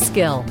you by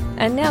Skill.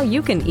 And now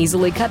you can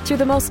easily cut through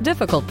the most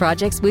difficult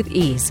projects with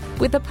ease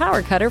with the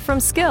Power Cutter from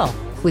Skill.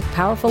 With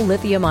powerful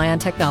lithium-ion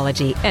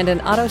technology and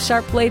an auto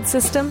sharp blade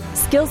system,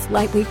 Skill's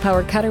lightweight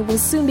Power Cutter will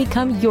soon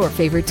become your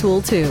favorite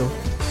tool, too.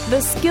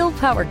 The Skill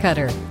Power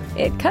Cutter.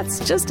 It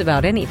cuts just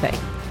about anything.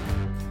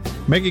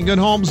 Making good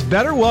homes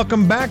better.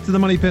 Welcome back to the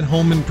Money Pit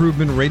Home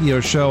Improvement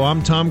Radio Show.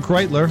 I'm Tom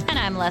Kreitler. And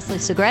I'm Leslie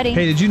Segretti.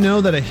 Hey, did you know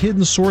that a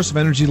hidden source of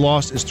energy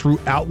loss is through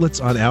outlets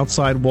on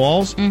outside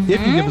walls? Mm-hmm.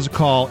 If you give us a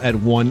call at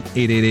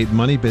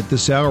 1-888-MONEY-PIT,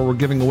 this hour we're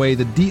giving away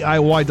the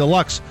DIY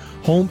Deluxe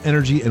Home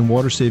Energy and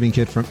Water Saving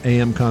Kit from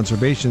AM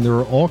Conservation. There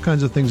are all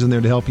kinds of things in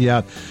there to help you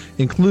out,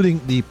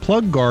 including the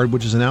plug guard,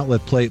 which is an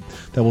outlet plate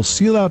that will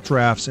seal out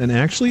drafts and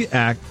actually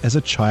act as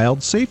a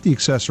child safety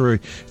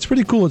accessory. It's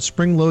pretty cool. It's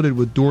spring-loaded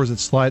with doors that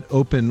slide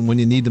open when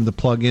you need them to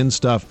plug in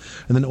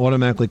stuff and then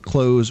automatically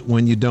close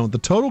when you don't. The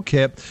total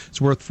kit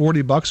is worth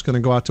 $40. Going to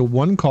go out to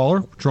one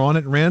caller, drawn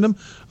at random,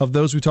 of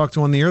those we talked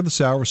to on the air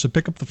this hour. So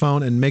pick up the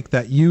phone and make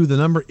that you. The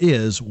number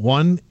is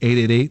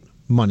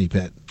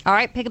 1-888-MONEY-PIT. All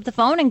right, pick up the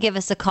phone and give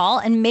us a call.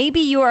 And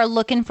maybe you are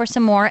looking for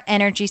some more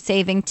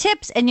energy-saving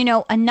tips. And,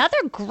 another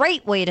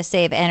great way to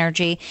save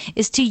energy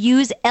is to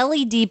use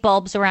LED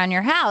bulbs around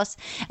your house.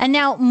 And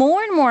now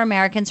more and more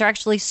Americans are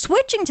actually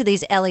switching to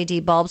these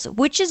LED bulbs,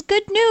 which is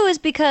good news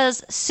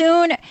because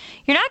soon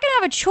you're not going to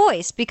have a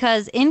choice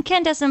because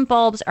incandescent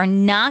bulbs are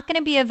not going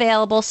to be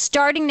available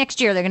starting next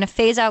year. They're going to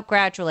phase out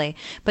gradually.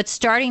 But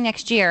starting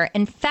next year,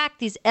 in fact,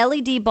 these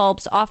LED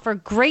bulbs offer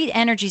great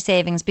energy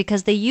savings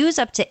because they use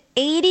up to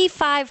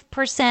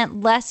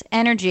 85% less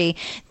energy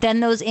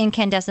than those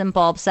incandescent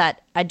bulbs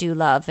that I do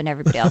love and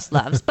everybody else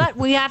loves. But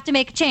we have to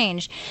make a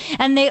change.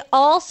 And they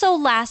also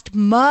last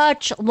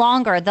much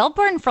longer. They'll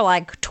burn for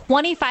like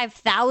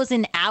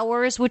 25,000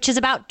 hours, which is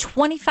about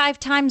 25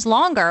 times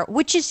longer,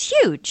 which is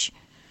huge.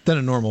 Than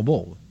a normal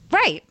bulb.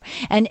 Right.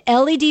 And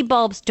LED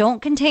bulbs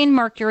don't contain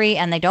mercury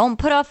and they don't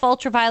put off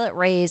ultraviolet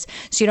rays,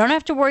 so you don't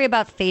have to worry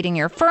about fading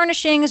your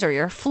furnishings or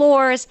your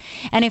floors.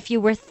 And if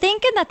you were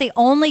thinking that they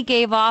only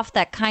gave off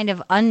that kind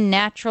of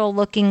unnatural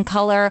looking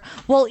color,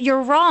 well,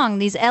 you're wrong.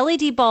 These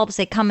LED bulbs,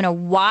 they come in a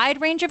wide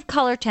range of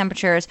color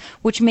temperatures,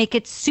 which make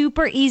it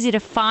super easy to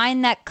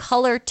find that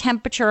color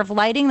temperature of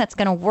lighting that's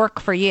going to work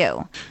for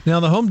you. Now,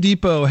 the Home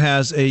Depot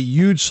has a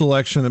huge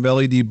selection of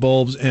LED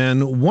bulbs,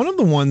 and one of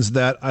the ones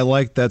that I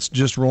like that's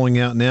just rolling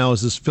out now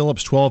is this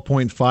Philips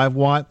 12.5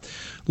 watt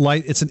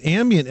light. It's an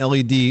ambient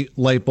LED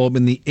light bulb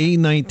in the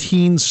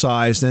A19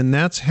 size, and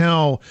that's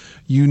how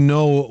you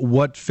know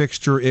what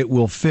fixture it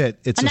will fit.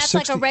 And that's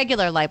like a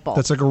regular light bulb.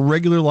 That's like a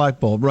regular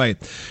light bulb, right.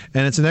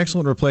 And it's an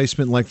excellent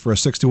replacement like for a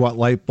 60-watt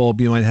light bulb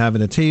you might have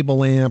in a table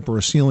lamp or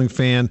a ceiling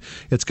fan.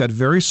 It's got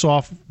very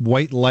soft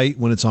white light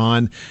when it's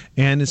on,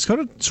 and it's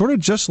sort of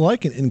just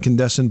like an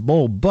incandescent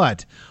bulb,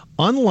 but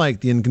Unlike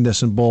the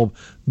incandescent bulb,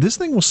 this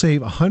thing will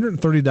save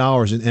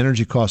 $130 in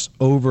energy costs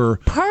over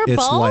its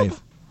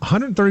life.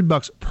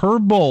 $130 per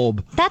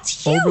bulb.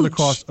 That's huge. Over the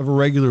cost of a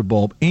regular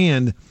bulb,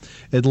 and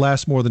it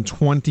lasts more than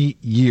 20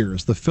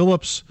 years. The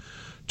Philips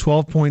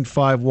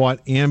 12.5 watt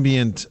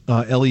ambient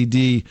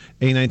LED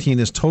A19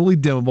 is totally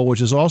dimmable,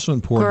 which is also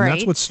important. Great.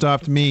 That's what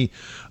stopped me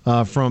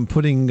from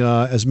putting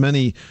as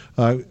many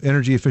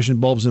energy efficient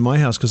bulbs in my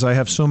house, because I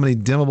have so many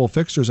dimmable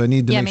fixtures. I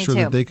need to make sure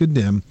that they could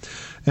dim.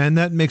 And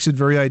that makes it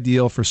very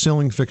ideal for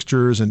ceiling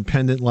fixtures and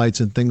pendant lights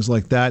and things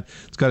like that.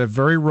 It's got a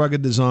very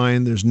rugged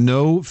design. There's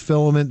no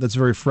filament that's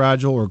very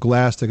fragile or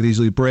glass that could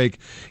easily break.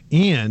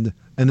 And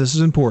this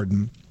is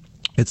important,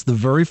 it's the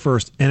very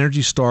first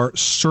Energy Star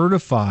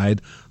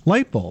certified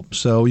light bulb.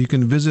 So you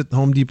can visit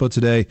Home Depot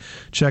today.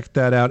 Check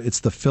that out. It's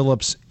the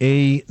Philips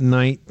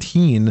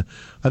A19.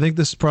 I think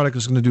this product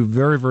is going to do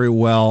very, very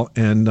well,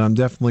 and I'm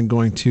definitely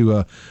going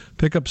to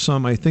pick up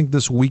some, I think,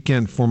 this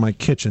weekend for my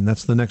kitchen.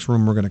 That's the next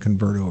room we're going to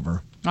convert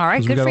over. All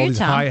right, good for you, Tom. We've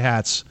got all these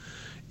hi-hats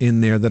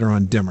in there that are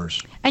on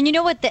dimmers. And you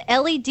know what? The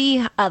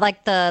LED,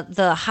 like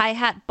the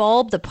hi-hat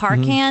bulb, the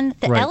Parcan,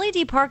 the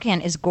LED Parcan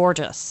is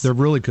gorgeous. They're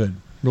really good.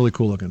 Really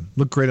cool looking.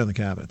 Look great on the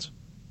cabinets.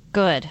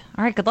 Good.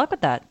 All right, good luck with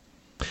that.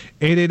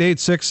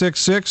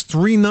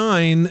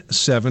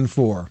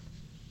 888-666-3974. All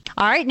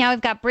right, now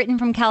we've got Britton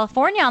from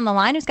California on the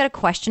line who's got a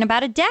question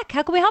about a deck.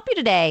 How can we help you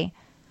today?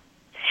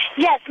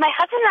 Yes, my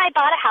husband and I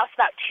bought a house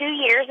about 2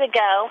 years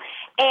ago,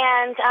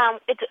 and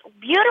it's a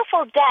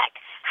beautiful deck.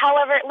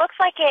 However, it looks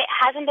like it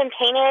hasn't been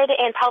painted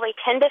in probably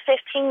 10 to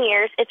 15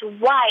 years. It's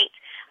white.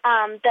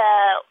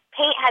 The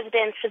paint has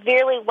been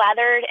severely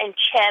weathered and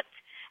chipped.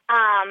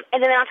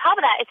 And then on top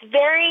of that, it's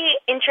very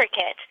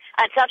intricate.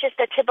 It's not just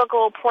a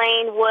typical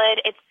plain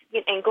wood. It's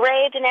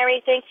engraved and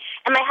everything.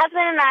 And my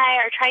husband and I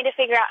are trying to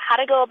figure out how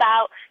to go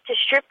about to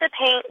strip the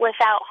paint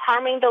without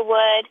harming the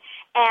wood,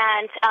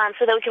 and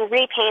so that we can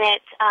repaint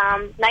it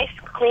nice,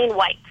 clean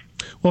white.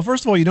 Well,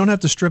 first of all, you don't have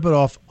to strip it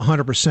off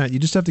 100%. You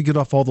just have to get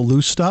off all the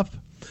loose stuff.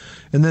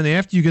 And then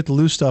after you get the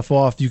loose stuff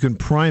off, you can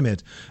prime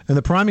it. And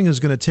the priming is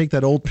going to take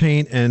that old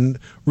paint and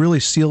really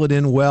seal it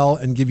in well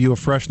and give you a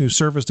fresh new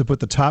surface to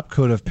put the top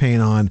coat of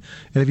paint on.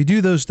 And if you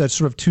do that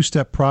sort of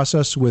two-step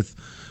process with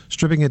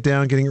stripping it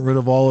down, getting rid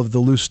of all of the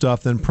loose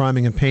stuff, then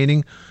priming and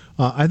painting,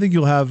 I think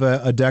you'll have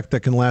a deck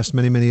that can last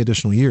many, many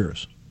additional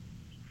years.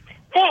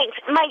 Thanks.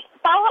 My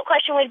follow-up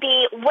question would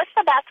be, what's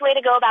the best way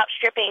to go about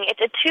stripping?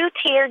 It's a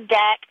two-tiered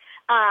deck.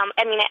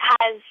 It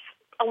has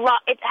a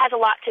lot. It has a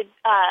lot to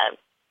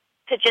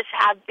just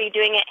be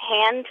doing it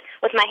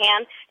with my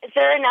hand. Is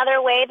there another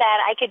way that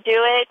I could do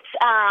it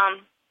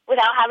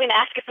without having to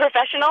ask a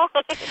professional?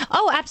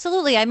 Oh,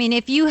 absolutely. I mean,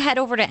 if you head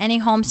over to any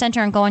home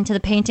center and go into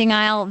the painting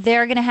aisle,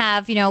 they're going to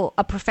have,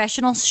 a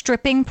professional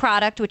stripping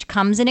product, which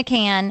comes in a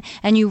can,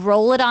 and you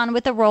roll it on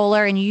with a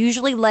roller, and you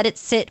usually let it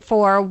sit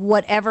for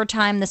whatever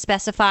time the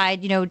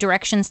specified,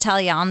 directions tell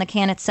you on the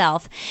can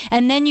itself.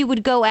 And then you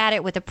would go at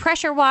it with a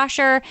pressure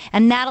washer,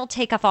 and that'll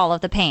take off all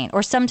of the paint.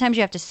 Or sometimes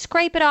you have to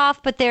scrape it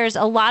off, but there's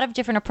a lot of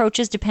different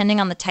approaches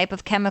depending on the type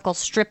of chemical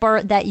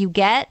stripper that you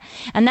get.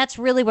 And that's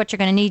really what you're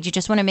going to need. You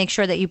just want to make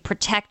sure that you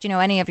protect,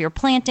 any of your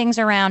plantings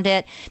around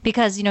it,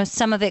 because,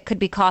 some of it could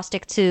be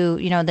caustic to,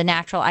 the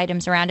natural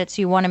items around it.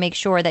 So you want to make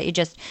sure that you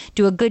just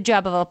do a good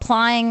job of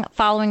applying,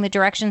 following the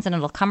directions, and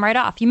it'll come right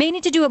off. You may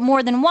need to do it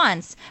more than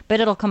once,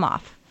 but it'll come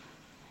off.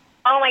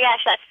 Oh my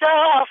gosh, that's so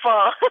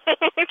helpful.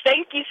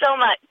 Thank you so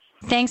much.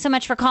 Thanks so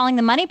much for calling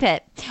the Money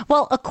Pit.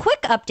 Well, a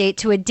quick update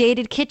to a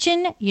dated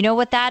kitchen. You know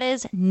what that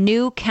is?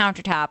 New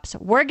countertops.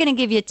 We're going to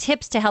give you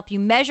tips to help you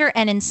measure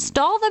and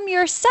install them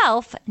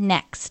yourself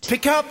next.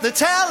 Pick up the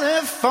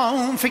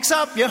telephone, fix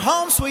up your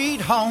home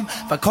sweet home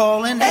by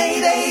calling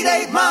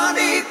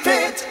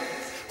 888-MONEY-PIT.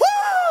 Woo!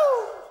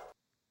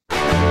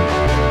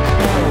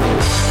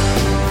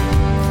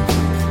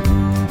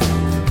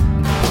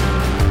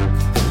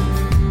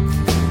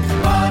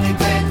 Money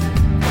Pit.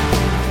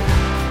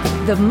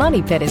 The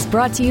Money Pit is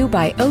brought to you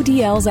by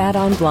ODL's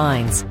add-on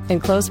blinds.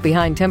 Enclosed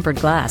behind tempered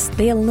glass,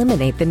 they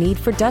eliminate the need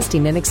for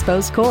dusting and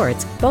exposed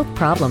cords, both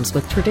problems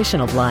with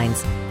traditional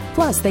blinds.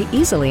 Plus, they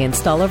easily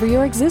install over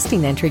your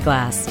existing entry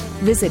glass.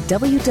 Visit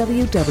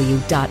www.odl.com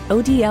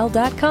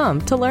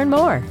to learn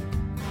more.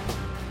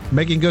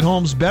 Making good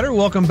homes better.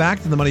 Welcome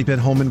back to the Money Pit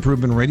Home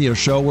Improvement Radio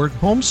Show, where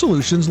home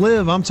solutions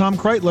live. I'm Tom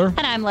Kreitler. And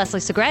I'm Leslie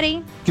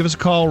Segretti. Give us a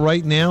call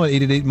right now at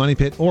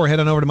 888-MONEY-PIT, or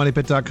head on over to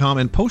moneypit.com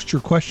and post your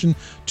question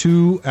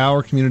to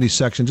our community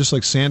section, just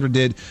like Sandra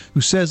did, who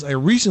says, I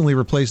recently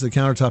replaced the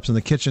countertops in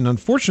the kitchen.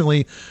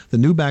 Unfortunately, the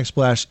new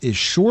backsplash is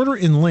shorter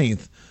in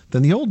length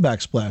than the old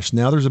backsplash.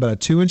 Now there's about a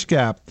 2-inch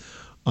gap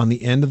on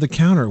the end of the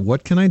counter.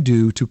 What can I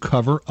do to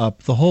cover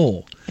up the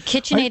hole? A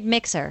KitchenAid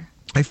mixer.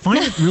 I find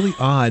it really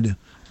odd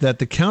that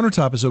the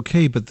countertop is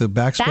okay, but the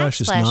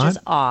backsplash is not. Backsplash is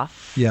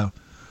off. Yeah.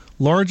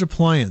 Large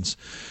appliance.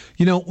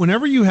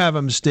 Whenever you have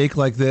a mistake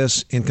like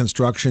this in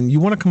construction,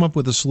 you want to come up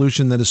with a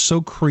solution that is so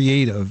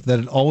creative that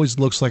it always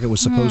looks like it was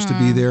supposed to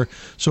be there.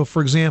 So,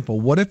 for example,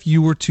 what if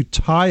you were to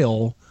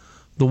tile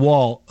the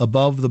wall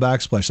above the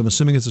backsplash. I'm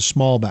assuming it's a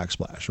small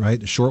backsplash,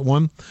 right? A short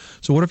one.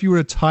 So what if you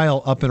were to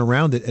tile up and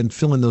around it and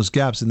fill in those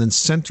gaps and then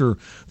center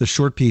the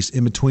short piece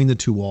in between the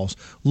two walls?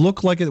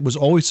 Look like it was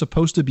always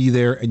supposed to be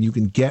there and you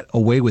can get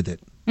away with it.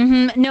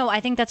 No,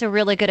 I think that's a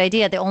really good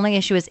idea. The only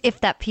issue is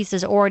if that piece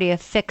is already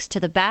affixed to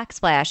the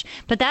backsplash.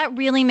 But that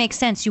really makes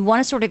sense. You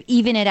want to sort of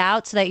even it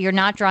out so that you're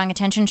not drawing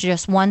attention to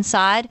just one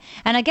side.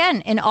 And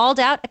again, in all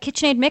doubt, a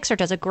KitchenAid mixer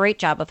does a great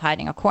job of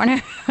hiding a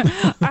corner.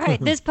 All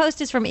right, this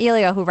post is from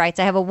Elio, who writes,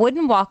 I have a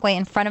wooden walkway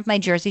in front of my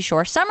Jersey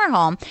Shore summer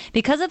home.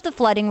 Because of the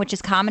flooding, which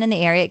is common in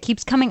the area, it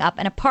keeps coming up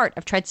and apart.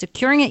 I've tried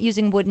securing it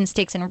using wooden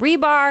stakes and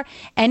rebar.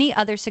 Any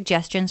other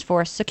suggestions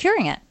for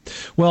securing it?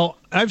 Well,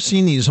 I've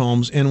seen these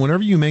homes, and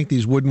whenever you make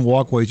these wooden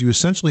walkways, you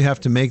essentially have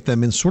to make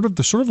them in sort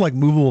of like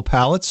movable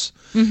pallets,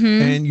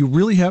 and you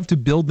really have to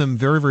build them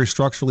very, very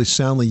structurally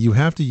soundly. You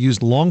have to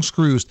use long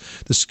screws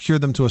to secure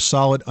them to a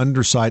solid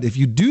underside. If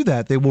you do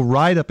that, they will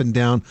ride up and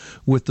down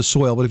with the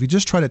soil. But if you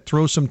just try to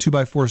throw some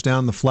 2x4s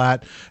down the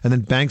flat and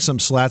then bank some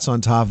slats on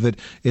top of it,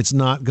 it's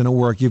not going to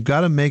work. You've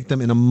got to make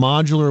them in a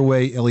modular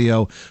way,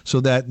 Elio,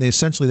 so that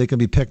they can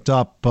be picked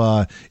up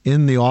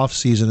in the off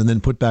season and then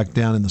put back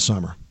down in the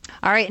summer.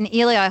 All right, and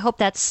Elio, I hope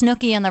that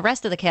Snooki and the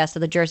rest of the cast of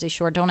the Jersey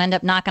Shore don't end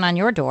up knocking on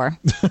your door.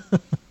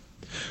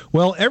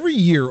 Well, every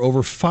year,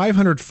 over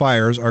 500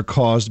 fires are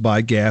caused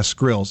by gas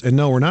grills. And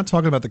no, we're not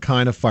talking about the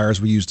kind of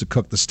fires we use to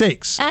cook the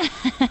steaks.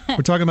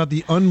 We're talking about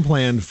the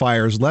unplanned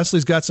fires.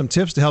 Leslie's got some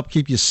tips to help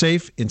keep you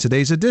safe in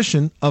today's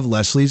edition of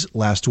Leslie's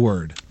Last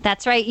Word.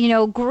 That's right. You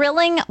know,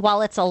 grilling,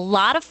 while it's a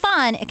lot of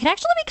fun, it can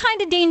actually be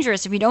kind of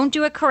dangerous if you don't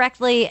do it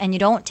correctly and you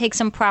don't take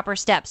some proper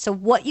steps. So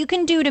what you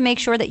can do to make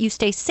sure that you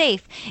stay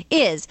safe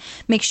is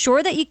make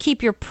sure that you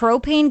keep your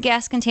propane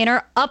gas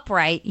container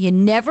upright. You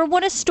never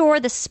want to store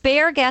the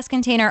spare gas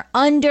container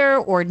under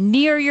or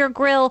near your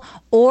grill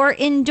or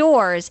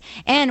indoors.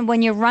 And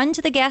when you run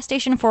to the gas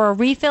station for a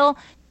refill,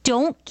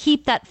 don't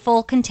keep that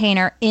full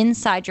container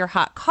inside your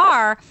hot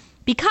car,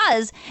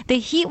 because the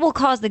heat will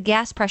cause the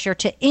gas pressure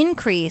to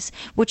increase,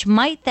 which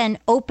might then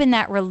open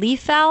that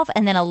relief valve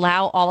and then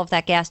allow all of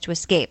that gas to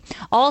escape.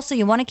 Also,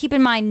 you want to keep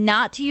in mind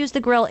not to use the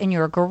grill in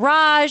your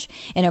garage,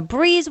 in a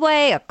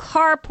breezeway, a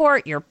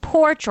carport, your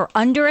porch, or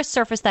under a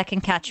surface that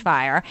can catch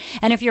fire.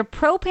 And if your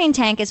propane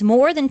tank is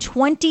more than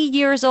 20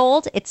 years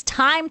old, it's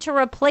time to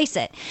replace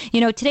it.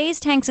 You know, today's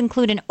tanks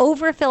include an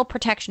overfill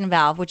protection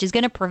valve, which is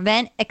going to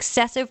prevent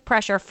excessive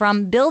pressure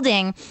from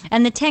building.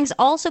 And the tanks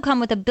also come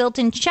with a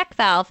built-in check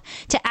valve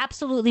to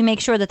absolutely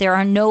make sure that there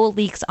are no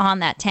leaks on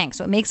that tank.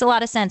 So it makes a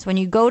lot of sense. When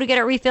you go to get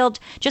it refilled,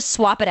 just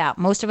swap it out.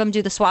 Most of them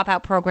do the swap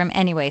out program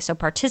anyway, so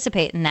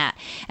participate in that.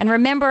 And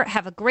remember,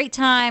 have a great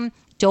time.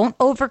 Don't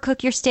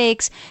overcook your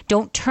steaks.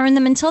 Don't turn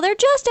them until they're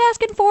just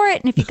asking for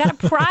it. And if you've got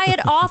to pry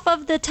it off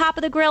of the top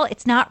of the grill,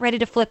 it's not ready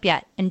to flip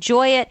yet.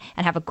 Enjoy it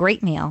and have a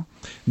great meal.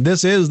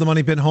 This is the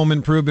Money Pit Home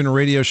Improvement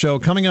Radio Show.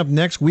 Coming up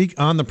next week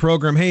on the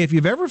program, hey, if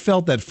you've ever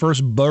felt that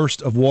first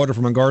burst of water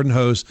from a garden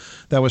hose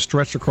that was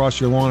stretched across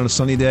your lawn on a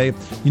sunny day,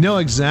 you know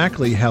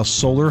exactly how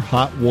solar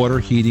hot water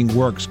heating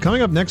works.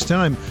 Coming up next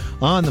time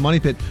on the Money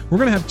Pit, we're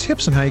going to have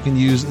tips on how you can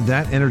use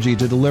that energy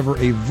to deliver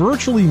a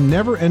virtually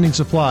never-ending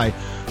supply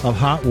of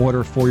hot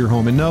water for your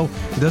home. And no,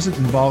 it doesn't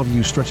involve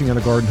you stretching out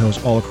a garden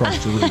hose all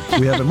across the roof.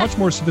 We have a much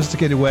more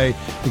sophisticated way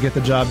to get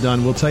the job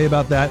done. We'll tell you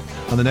about that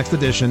on the next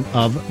edition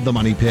of the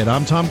Money Pit.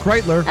 I'm Tom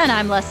Kreitler. And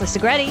I'm Leslie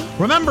Segretti.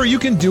 Remember, you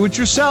can do it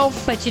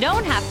yourself, but you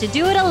don't have to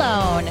do it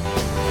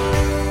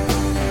alone.